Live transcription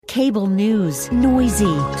Cable news, noisy,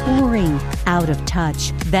 boring, out of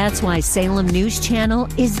touch. That's why Salem News Channel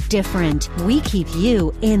is different. We keep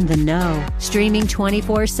you in the know. Streaming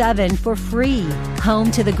 24/7 for free.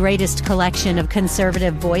 Home to the greatest collection of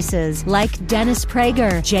conservative voices like Dennis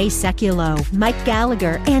Prager, Jay Sekulow, Mike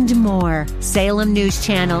Gallagher, and more. Salem News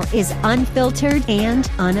Channel is unfiltered and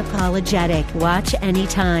unapologetic. Watch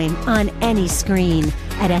anytime, on any screen,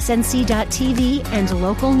 at snc.tv and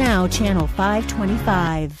Local Now Channel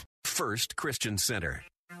 525. First Christian Center.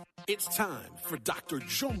 It's time for Dr.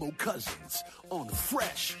 Jomo Cousins on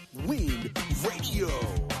Fresh Wind Radio.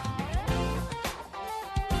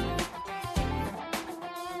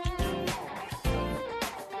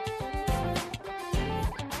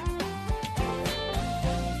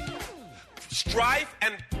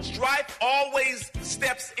 Strife always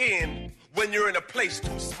steps in when you're in a place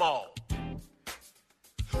too small.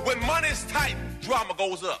 When money's tight, drama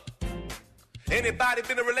goes up. Anybody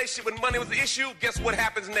been in a relationship when money was the issue? Guess what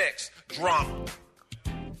happens next? Drama.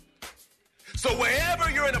 So wherever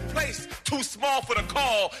you're in a place too small for the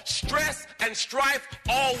call, stress and strife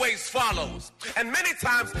always follows. And many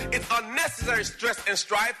times it's unnecessary stress and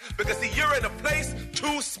strife because see, you're in a place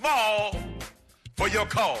too small for your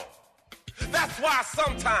call. That's why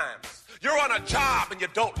sometimes you're on a job and you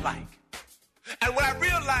don't like. And when I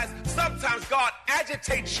realize sometimes God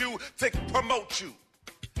agitates you to promote you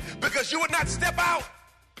because you would not step out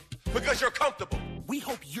because you're comfortable. We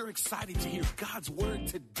hope you're excited to hear God's word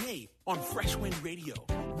today on Fresh Wind Radio.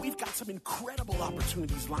 We've got some incredible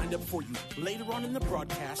opportunities lined up for you later on in the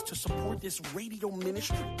broadcast to support this radio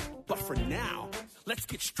ministry. But for now, let's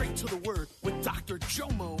get straight to the word with Dr.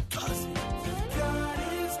 Jomo Cousins. God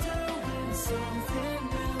is doing something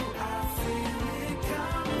new. I feel it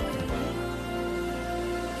coming.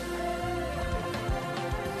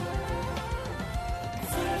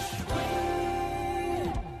 Fresh Wind.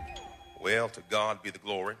 Well, to God be the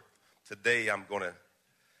glory. Today I'm going to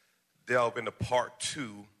delve into part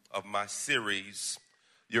 2 of my series,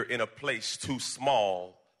 You're in a Place Too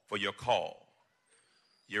Small for Your Call.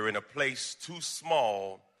 You're in a place too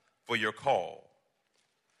small for your call.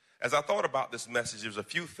 As I thought about this message, there's a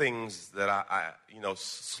few things that I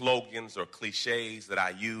slogans or cliches that I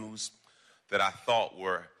use that I thought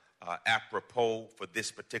were apropos for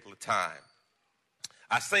this particular time.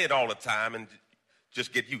 I say it all the time and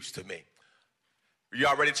just get used to me.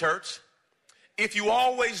 Y'all ready, church? If you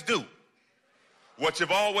always do what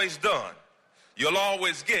you've always done, you'll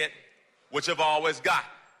always get what you've always got.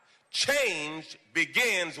 Change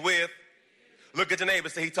begins with, look at your neighbor,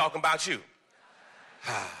 say he's talking about you.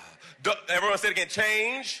 Everyone say it again.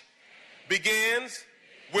 Change begins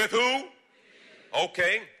with who?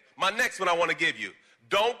 Okay. My next one I want to give you.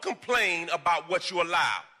 Don't complain about what you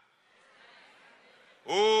allow.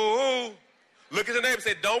 Ooh. Look at your neighbor and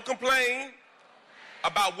say, don't complain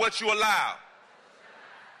about what you allow.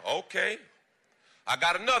 Okay. I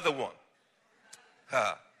got another one.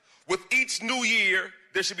 With each new year,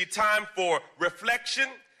 there should be time for reflection,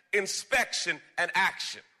 inspection, and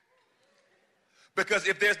action. Because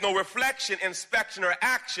if there's no reflection, inspection, or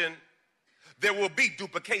action, there will be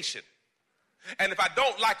duplication. And if I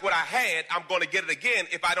don't like what I had, I'm going to get it again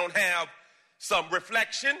if I don't have some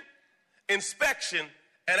reflection, inspection,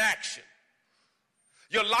 and action.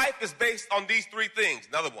 Your life is based on these 3 things.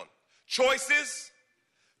 Another one. Choices,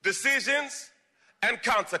 decisions, and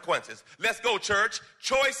consequences. Let's go, church.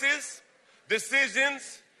 Choices,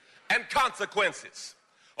 decisions, and consequences.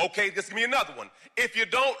 Okay, this give me another one. If you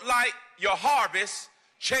don't like your harvest,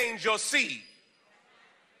 change your seed.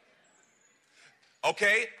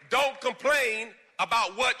 Okay? Don't complain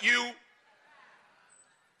about what you...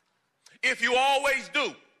 If you always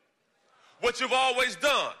do what you've always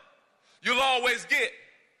done, you'll always get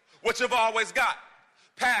what you've always got.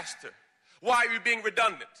 Pastor, why are you being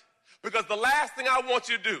redundant? Because the last thing I want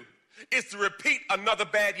you to do is to repeat another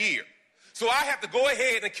bad year. So I have to go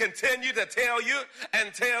ahead and continue to tell you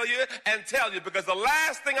and tell you and tell you, because the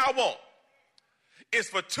last thing I want is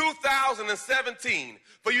for 2017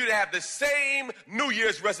 for you to have the same New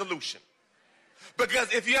Year's resolution.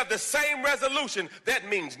 Because if you have the same resolution, that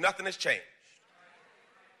means nothing has changed.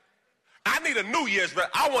 I need a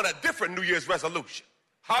I want a different New Year's resolution.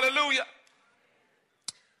 Hallelujah.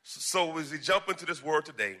 So as we jump into this word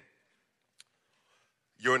today,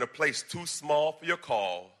 you're in a place too small for your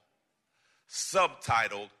call,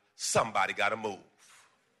 subtitled, Somebody Gotta Move.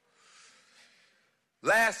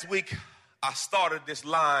 Last week, I started this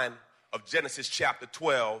line of Genesis chapter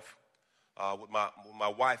 12 with my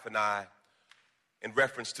wife and I in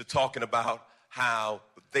reference to talking about how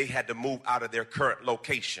they had to move out of their current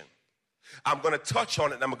location. I'm going to touch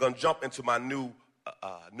on it, and I'm going to jump into my new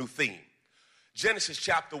new theme. Genesis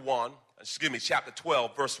chapter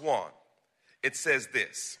 12, verse 1. It says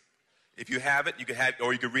this. If you have it, you can have it,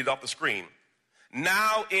 or you can read it off the screen.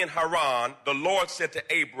 Now in Haran, the Lord said to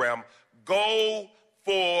Abram, go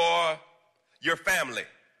for your family.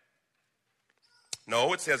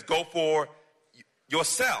 No, it says go for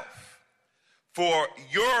yourself, for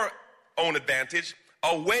your own advantage,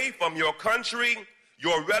 away from your country,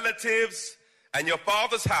 your relatives, and your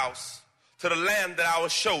father's house to the land that I will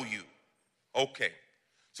show you. Okay.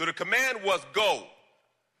 So the command was go.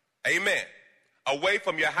 Amen. Away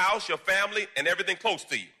from your house, your family, and everything close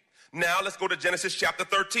to you. Now let's go to Genesis chapter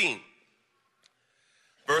 13.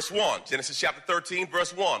 Verse 1. Genesis chapter 13,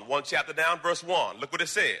 verse 1. One chapter down, verse 1. Look what it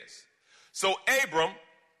says. So Abram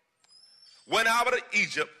went out of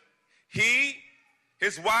Egypt, he,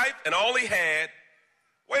 his wife, and all he had,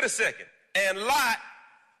 wait a second, and Lot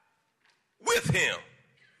with him.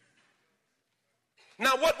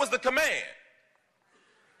 Now what was the command?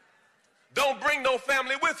 Don't bring no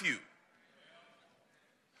family with you.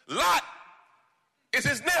 Lot is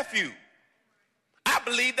his nephew. I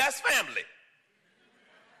believe that's family.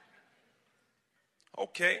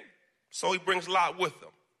 Okay, so he brings Lot with him.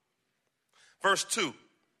 Verse 2.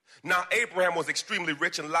 Now Abraham was extremely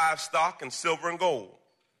rich in livestock and silver and gold.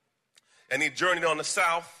 And he journeyed on the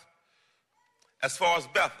south as far as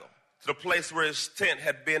Bethel, to the place where his tent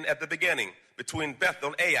had been at the beginning, between Bethel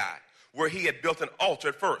and Ai, where he had built an altar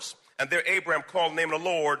at first. And there Abraham called the name of the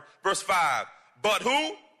Lord. Verse 5. But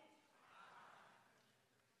who?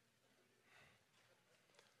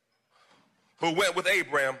 Who went with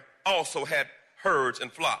Abraham also had herds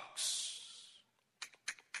and flocks.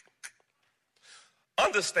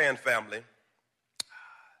 Understand, family,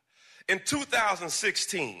 in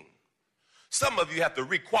 2016, some of you have to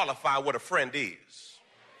requalify what a friend is.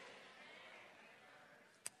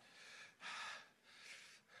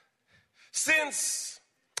 Since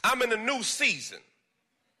I'm in a new season,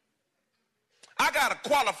 I got to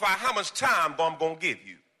qualify how much time I'm going to give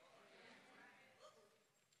you.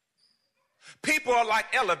 People are like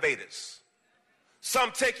elevators.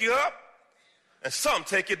 Some take you up and some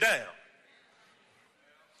take you down.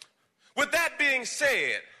 With that being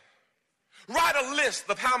said, write a list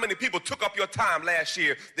of how many people took up your time last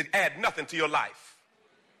year that add nothing to your life.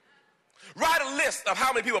 Write a list of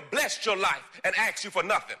how many people blessed your life and asked you for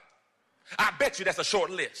nothing. I bet you that's a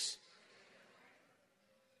short list.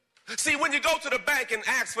 See, when you go to the bank and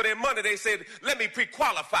ask for their money, they said, let me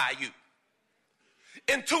pre-qualify you.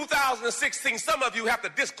 In 2016, some of you have to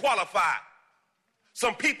disqualify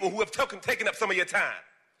some people who have taken up some of your time.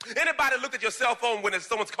 Anybody looked at your cell phone when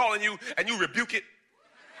someone's calling you and you rebuke it?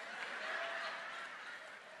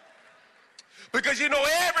 Because you know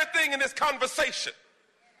everything in this conversation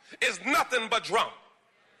is nothing but drama.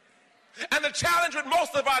 And the challenge with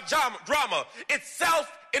most of our drama, it's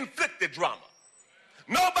self-inflicted drama.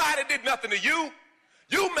 Nobody did nothing to you.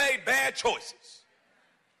 You made bad choices.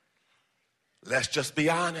 Let's just be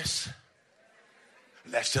honest.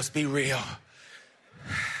 Let's just be real.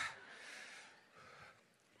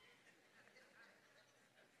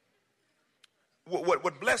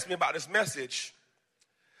 What blessed me about this message,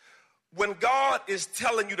 when God is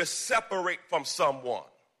telling you to separate from someone,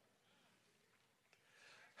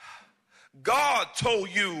 God told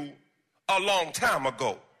you a long time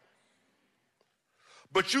ago,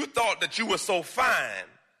 but you thought that you were so fine,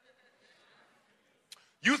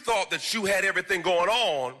 you thought that you had everything going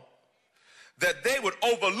on, that they would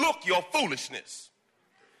overlook your foolishness.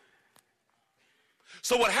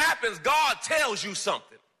 So what happens, God tells you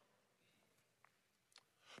something,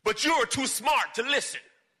 but you're too smart to listen.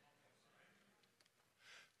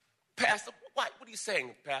 Pastor, what are you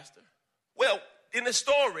saying, Pastor? Well, in the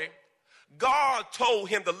story, God told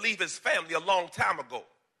him to leave his family a long time ago.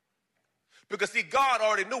 Because, see, God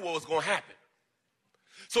already knew what was going to happen.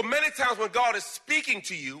 So many times when God is speaking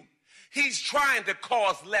to you, he's trying to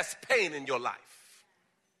cause less pain in your life.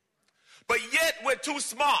 But yet we're too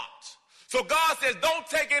smart. So God says, don't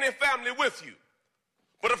take any family with you.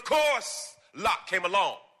 But of course, Lot came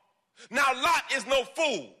along. Now, Lot is no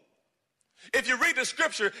fool. If you read the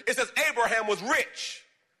scripture, it says Abraham was rich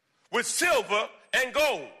with silver and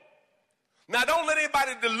gold. Now, don't let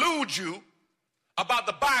anybody delude you about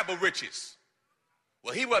the Bible riches.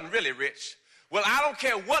 Well, he wasn't really rich. Well, I don't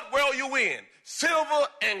care what world you're in. Silver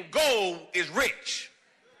and gold is rich.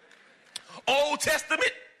 Old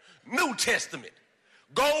Testament, New Testament.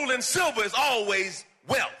 Gold and silver is always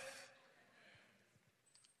wealth.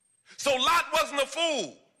 So Lot wasn't a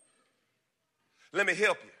fool. Let me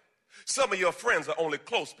help you. Some of your friends are only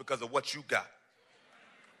close because of what you got.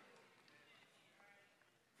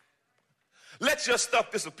 Let your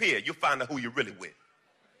stuff disappear. You'll find out who you're really with.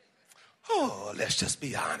 Oh, let's just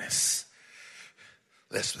be honest.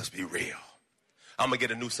 Let's just be real. I'm going to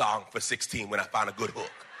get a new song for 16 when I find a good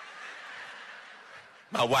hook.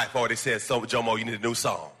 My wife already said, so Jomo, you need a new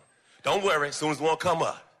song. Don't worry, as soon as one come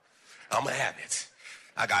up, I'm going to have it.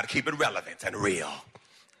 I got to keep it relevant and real.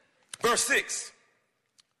 Verse 6.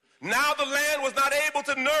 Now the land was not able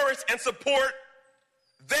to nourish and support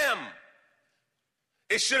them.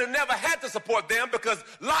 It should have never had to support them because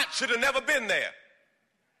Lot should have never been there.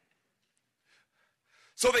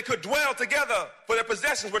 So they could dwell together, for their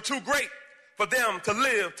possessions were too great for them to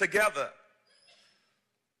live together.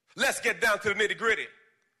 Let's get down to the nitty gritty.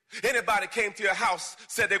 Anybody came to your house,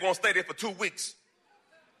 said they're going to stay there for 2 weeks.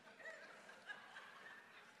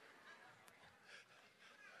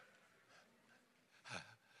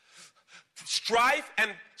 Strife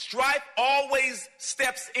always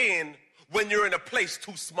steps in when you're in a place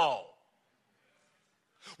too small.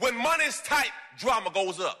 When money's tight, drama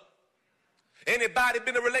goes up. Anybody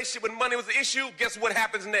been in a relationship when money was an issue? Guess what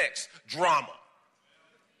happens next? Drama.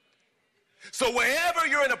 So wherever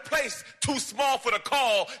you're in a place too small for the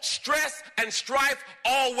call, stress and strife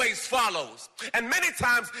always follows. And many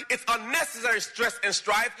times it's unnecessary stress and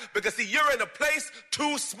strife because, see, you're in a place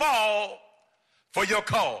too small for your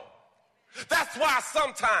call. That's why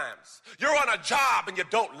sometimes you're on a job and you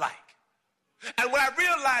don't like. And when I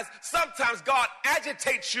realize sometimes God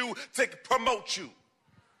agitates you to promote you.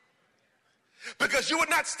 Because you would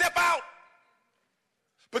not step out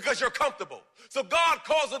because you're comfortable. So God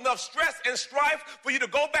caused enough stress and strife for you to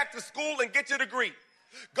go back to school and get your degree.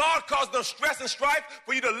 God caused enough stress and strife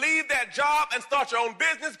for you to leave that job and start your own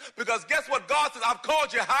business, because guess what? God says, I've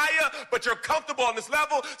called you higher, but you're comfortable on this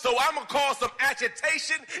level, so I'm going to cause some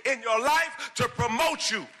agitation in your life to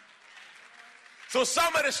promote you. So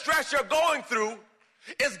some of the stress you're going through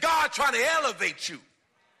is God trying to elevate you.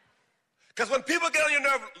 Because when people get on your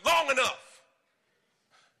nerve long enough,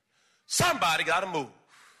 somebody got to move.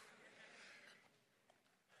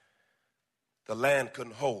 The land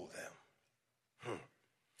couldn't hold them.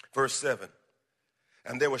 Verse 7,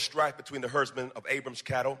 and there was strife between the herdsmen of Abram's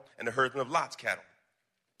cattle and the herdsmen of Lot's cattle.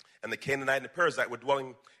 And the Canaanite and the Perizzite were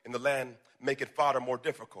dwelling in the land, making fodder more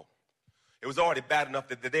difficult. It was already bad enough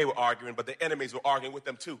that they were arguing, but the enemies were arguing with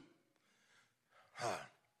them too.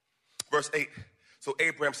 Verse 8, so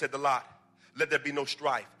Abraham said to Lot, let there be no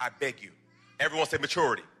strife, I beg you. Everyone say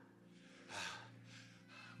maturity.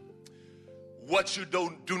 What you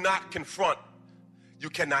do not confront, you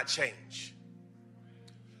cannot change.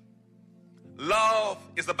 Love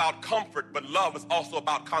is about comfort, but love is also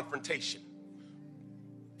about confrontation.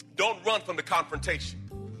 Don't run from the confrontation.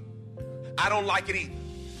 I don't like it either.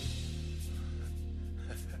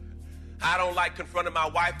 I don't like confronting my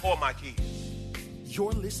wife or my kids.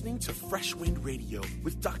 You're listening to Fresh Wind Radio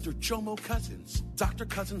with Dr. Jomo Cousins. Dr.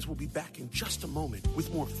 Cousins will be back in just a moment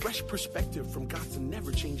with more fresh perspective from God's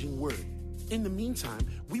never-changing word. In the meantime,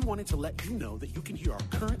 we wanted to let you know that you can hear our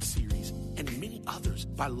current series and many others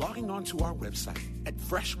by logging on to our website at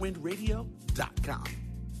freshwindradio.com.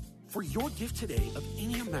 For your gift today of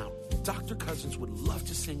any amount, Dr. Cousins would love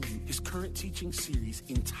to send you his current teaching series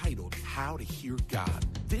entitled How to Hear God.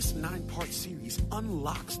 This 9-part series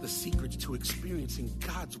unlocks the secrets to experiencing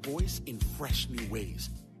God's voice in fresh new ways,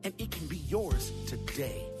 and it can be yours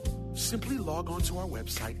today. Simply log on to our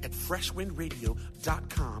website at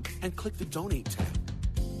freshwindradio.com and click the Donate tab.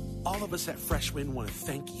 All of us at Freshwind want to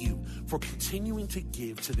thank you for continuing to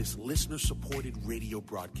give to this listener-supported radio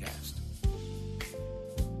broadcast.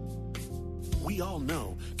 We all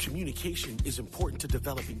know communication is important to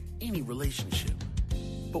developing any relationship.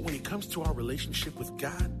 But when it comes to our relationship with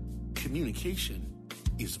God, communication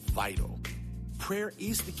is vital. Prayer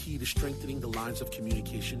is the key to strengthening the lines of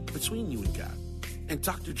communication between you and God. And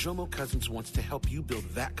Dr. Jomo Cousins wants to help you build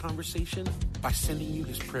that conversation by sending you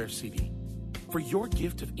his prayer CD. For your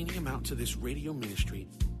gift of any amount to this radio ministry,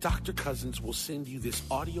 Dr. Cousins will send you this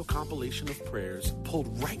audio compilation of prayers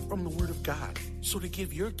pulled right from the Word of God. So to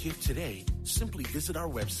give your gift today, simply visit our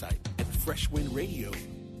website at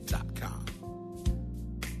freshwindradio.com.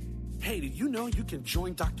 Hey, did you know you can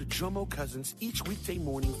join Dr. Jomo Cousins each weekday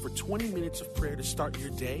morning for 20 minutes of prayer to start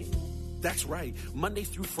your day? That's right. Monday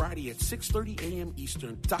through Friday at 6:30 a.m.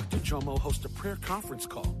 Eastern, Dr. Jomo hosts a prayer conference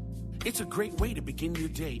call. It's a great way to begin your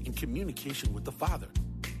day in communication with the Father.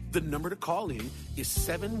 The number to call in is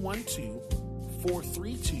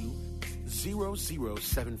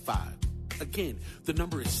 712-432-0075. Again, the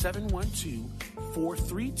number is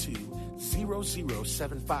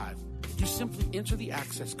 712-432-0075. You simply enter the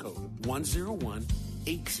access code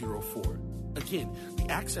 101804. Again,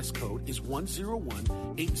 the access code is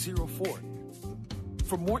 101804.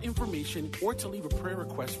 For more information or to leave a prayer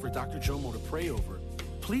request for Dr. Jomo to pray over,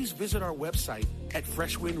 please visit our website at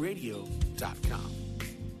freshwindradio.com.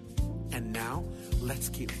 And now, let's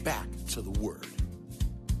get back to the Word.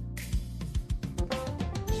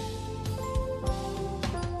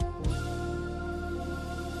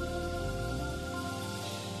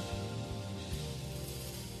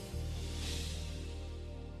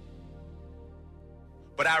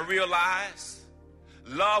 But I realize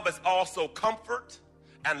love is also comfort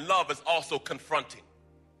and love is also confronting.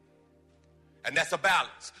 And that's a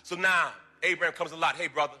balance. So now Abraham comes a lot. Hey,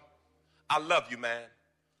 brother, I love you, man.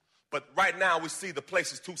 But right now we see the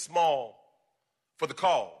place is too small for the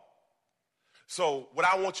call. So what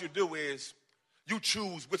I want you to do is you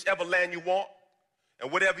choose whichever land you want,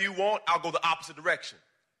 and whatever you want, I'll go the opposite direction.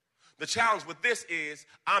 The challenge with this is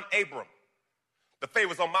I'm Abram. The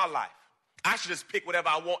favor's on my life. I should just pick whatever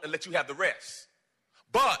I want and let you have the rest.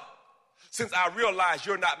 But since I realize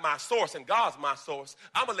you're not my source and God's my source,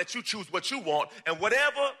 I'm going to let you choose what you want, and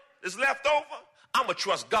whatever is left over, I'm going to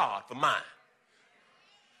trust God for mine.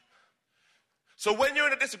 So when you're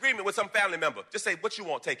in a disagreement with some family member, just say, what you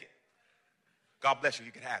want, take it. God bless you,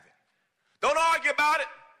 you can have it. Don't argue about it.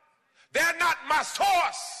 They're not my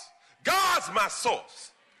source. God's my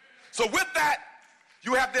source. So with that,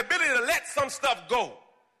 you have the ability to let some stuff go.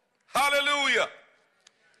 Hallelujah.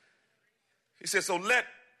 He said,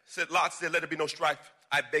 Lot said, let there be no strife,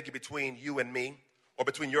 I beg you, between you and me, or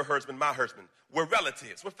between your husband and my husband. We're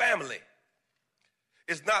relatives. We're family.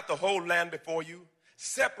 Is not the whole land before you?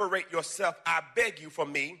 Separate yourself, I beg you,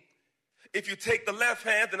 from me. If you take the left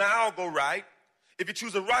hand, then I'll go right. If you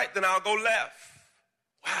choose the right, then I'll go left.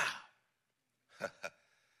 Wow.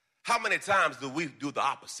 How many times do we do the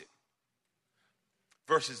opposite?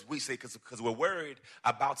 Versus we say, because we're worried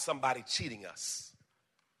about somebody cheating us.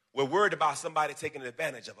 We're worried about somebody taking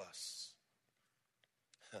advantage of us.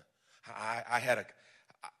 I had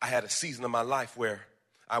a season of my life where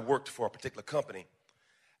I worked for a particular company,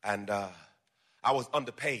 and I was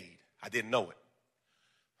underpaid. I didn't know it.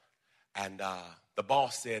 And the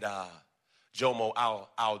boss said, Jomo,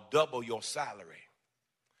 I'll double your salary.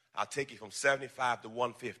 I'll take you from 75 to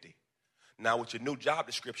 150. Now, with your new job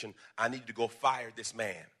description, I need you to go fire this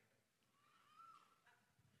man.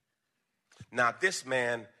 Now, this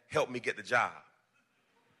man helped me get the job.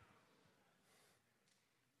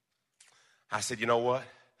 I said, you know what?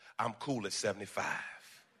 I'm cool at 75.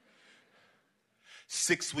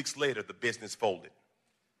 6 weeks later, the business folded.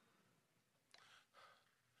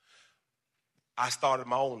 I started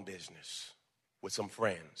my own business with some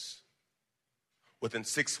friends. Within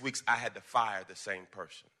 6 weeks, I had to fire the same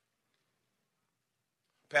person.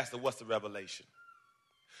 Pastor, what's the revelation?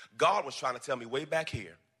 God was trying to tell me way back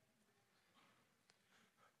here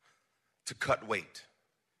to cut weight.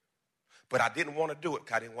 But I didn't want to do it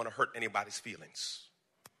because I didn't want to hurt anybody's feelings.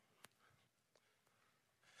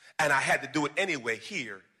 And I had to do it anyway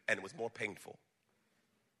here, and it was more painful.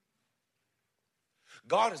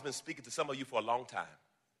 God has been speaking to some of you for a long time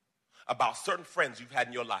about certain friends you've had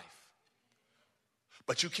in your life.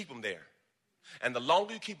 But you keep them there. And the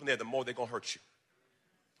longer you keep them there, the more they're going to hurt you.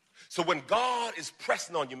 So when God is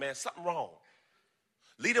pressing on you, man, something wrong.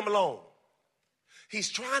 Leave him alone. He's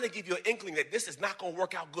trying to give you an inkling that this is not going to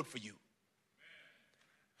work out good for you.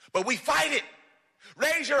 But we fight it.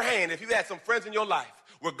 Raise your hand if you had some friends in your life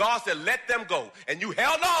where God said, let them go. And you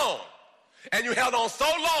held on. And you held on so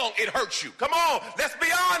long, it hurt you. Come on, let's be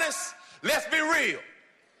honest. Let's be real.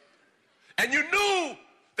 And you knew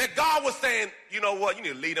that God was saying, you know what, you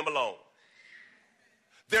need to leave them alone.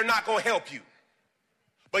 They're not going to help you.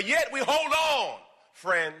 But yet we hold on.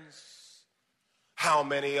 Friends, how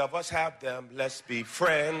many of us have them? Let's be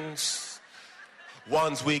friends.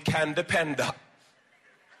 Ones we can depend on.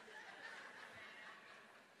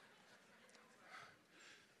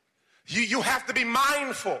 You have to be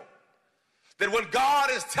mindful that when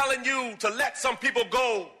God is telling you to let some people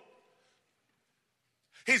go,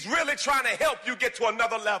 he's really trying to help you get to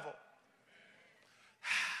another level.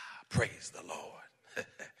 Praise the Lord.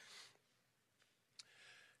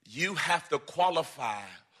 You have to qualify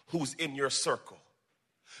who's in your circle.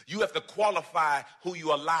 You have to qualify who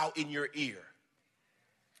you allow in your ear.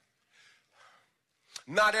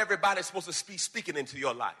 Not everybody's supposed to be speaking into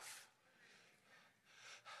your life.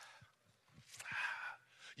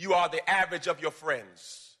 You are the average of your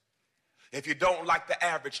friends. If you don't like the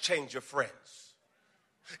average, change your friends.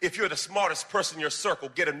 If you're the smartest person in your circle,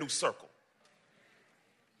 get a new circle.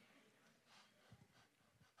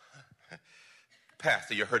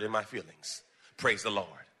 Pastor, you're hurting my feelings. Praise the Lord.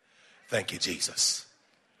 Thank you, Jesus.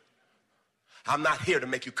 I'm not here to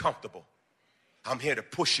make you comfortable. I'm here to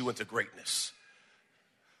push you into greatness.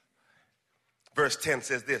 Verse 10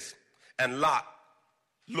 says this, and Lot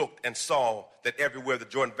looked and saw that everywhere the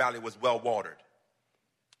Jordan Valley was well watered.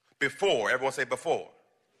 Before, everyone say before,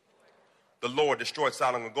 the Lord destroyed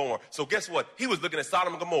Sodom and Gomorrah. So guess what? He was looking at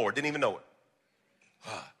Sodom and Gomorrah, didn't even know it.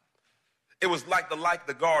 It was like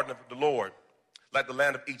the garden of the Lord, like the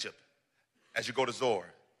land of Egypt, as you go to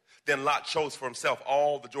Zoar. Then Lot chose for himself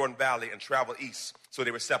all the Jordan Valley and traveled east, so they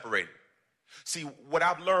were separated. See, what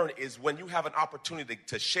I've learned is when you have an opportunity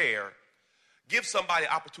to share, give somebody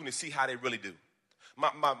an opportunity to see how they really do.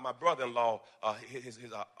 My brother-in-law,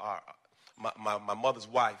 my mother's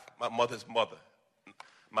wife, my mother's mother,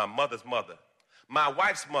 my mother's mother, my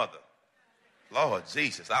wife's mother. Lord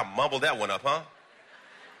Jesus, I mumbled that one up, huh?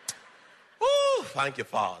 Woo, thank you,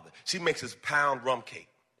 Father. She makes this pound rum cake.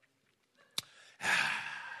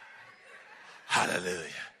 Hallelujah.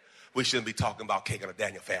 We shouldn't be talking about cake on a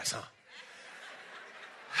Daniel fast, huh?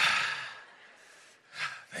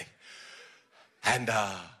 Thank you. And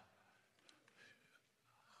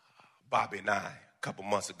Bobby and I, a couple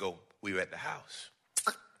months ago, we were at the house.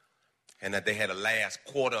 And that they had a last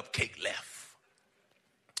quarter of cake left.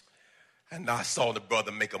 And I saw the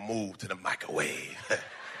brother make a move to the microwave.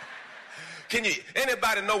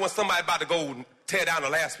 Anybody know when somebody about to go tear down the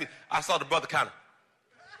last piece? I saw the brother kind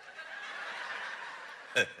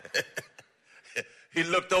of. He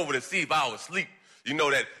looked over to see if I was asleep. You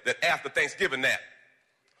know that after Thanksgiving nap.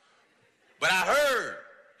 But I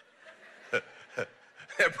heard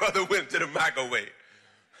that brother went to the microwave.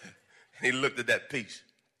 And he looked at that piece.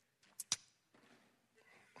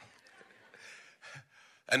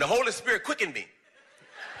 And the Holy Spirit quickened me.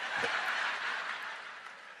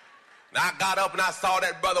 Now I got up and I saw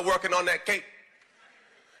that brother working on that cake.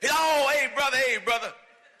 He said, oh, hey, brother.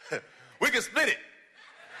 We can split it.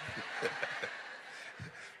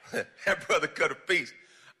 That brother cut a piece.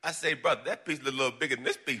 I say, brother, that piece is a little bigger than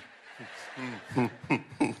this piece.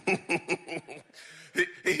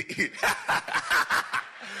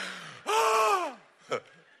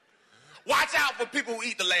 Watch out for people who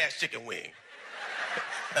eat the last chicken wing.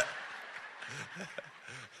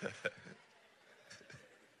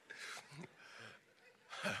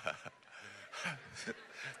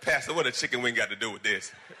 Pastor, what a chicken wing got to do with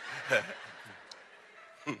this?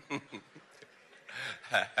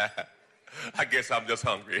 I guess I'm just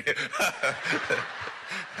hungry.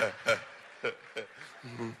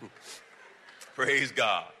 Praise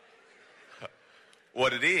God.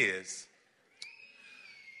 What it is,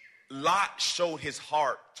 Lot showed his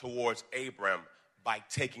heart towards Abram by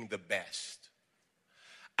taking the best.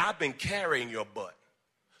 I've been carrying your butt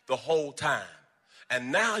the whole time.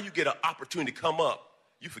 And now you get an opportunity to come up,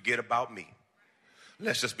 you forget about me.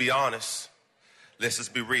 Let's just be honest. Let's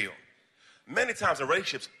just be real. Many times in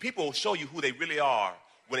relationships, people will show you who they really are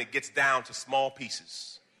when it gets down to small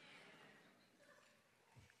pieces.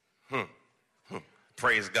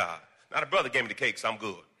 Praise God. Now the brother gave me the cake, so I'm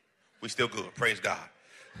good. We still good. Praise God.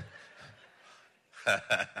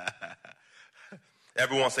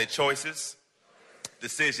 Everyone say choices,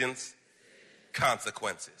 decisions,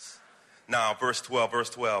 consequences. Now, verse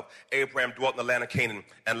 12, Abraham dwelt in the land of Canaan,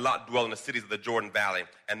 and Lot dwelt in the cities of the Jordan Valley,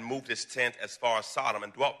 and moved his tent as far as Sodom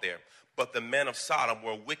and dwelt there. But the men of Sodom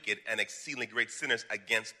were wicked and exceedingly great sinners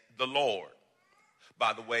against the Lord.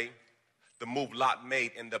 By the way, the move Lot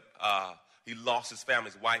made he lost his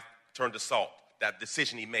family, his wife turned to salt. That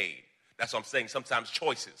decision he made. That's what I'm saying. Sometimes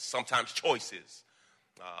choices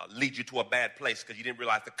lead you to a bad place because you didn't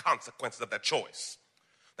realize the consequences of that choice.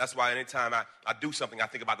 That's why anytime I do something, I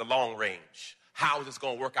think about the long range. How is this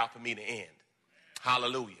going to work out for me in the end?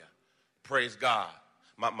 Hallelujah. Praise God.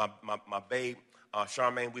 My babe,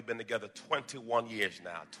 Charmaine, we've been together 21 years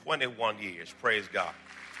now. 21 years. Praise God.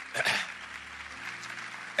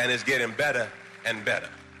 And it's getting better and better.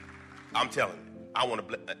 I'm telling you. I want to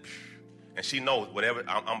bless. And she knows whatever.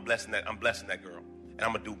 I'm blessing that girl. And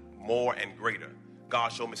I'm going to do more and greater.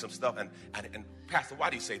 God showed me some stuff. And Pastor, why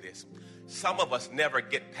do you say this? Some of us never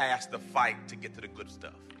get past the fight to get to the good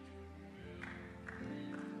stuff.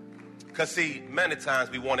 Because, see, many times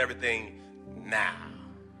we want everything now.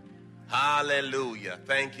 Hallelujah.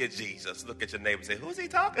 Thank you, Jesus. Look at your neighbor and say, who's he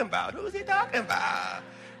talking about? Who's he talking about?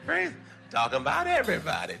 Praise. Talking about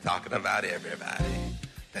everybody. Talking about everybody.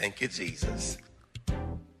 Thank you, Jesus.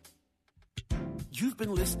 You've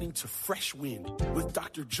been listening to Fresh Wind with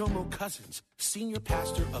Dr. Jomo Cousins, Senior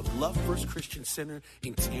Pastor of Love First Christian Center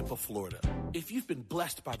in Tampa, Florida. If you've been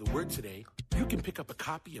blessed by the word today, you can pick up a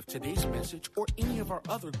copy of today's message or any of our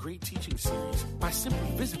other great teaching series by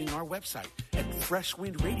simply visiting our website at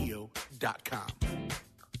freshwindradio.com.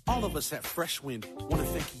 All of us at Fresh Wind want to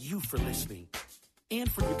thank you for listening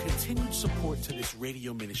and for your continued support to this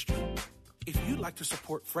radio ministry. If you'd like to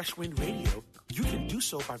support Fresh Wind Radio, you can do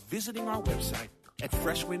so by visiting our website at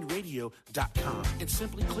freshwindradio.com and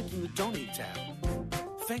simply clicking the Donate tab.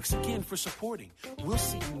 Thanks again for supporting. We'll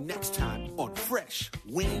see you next time on Fresh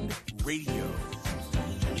Wind Radio.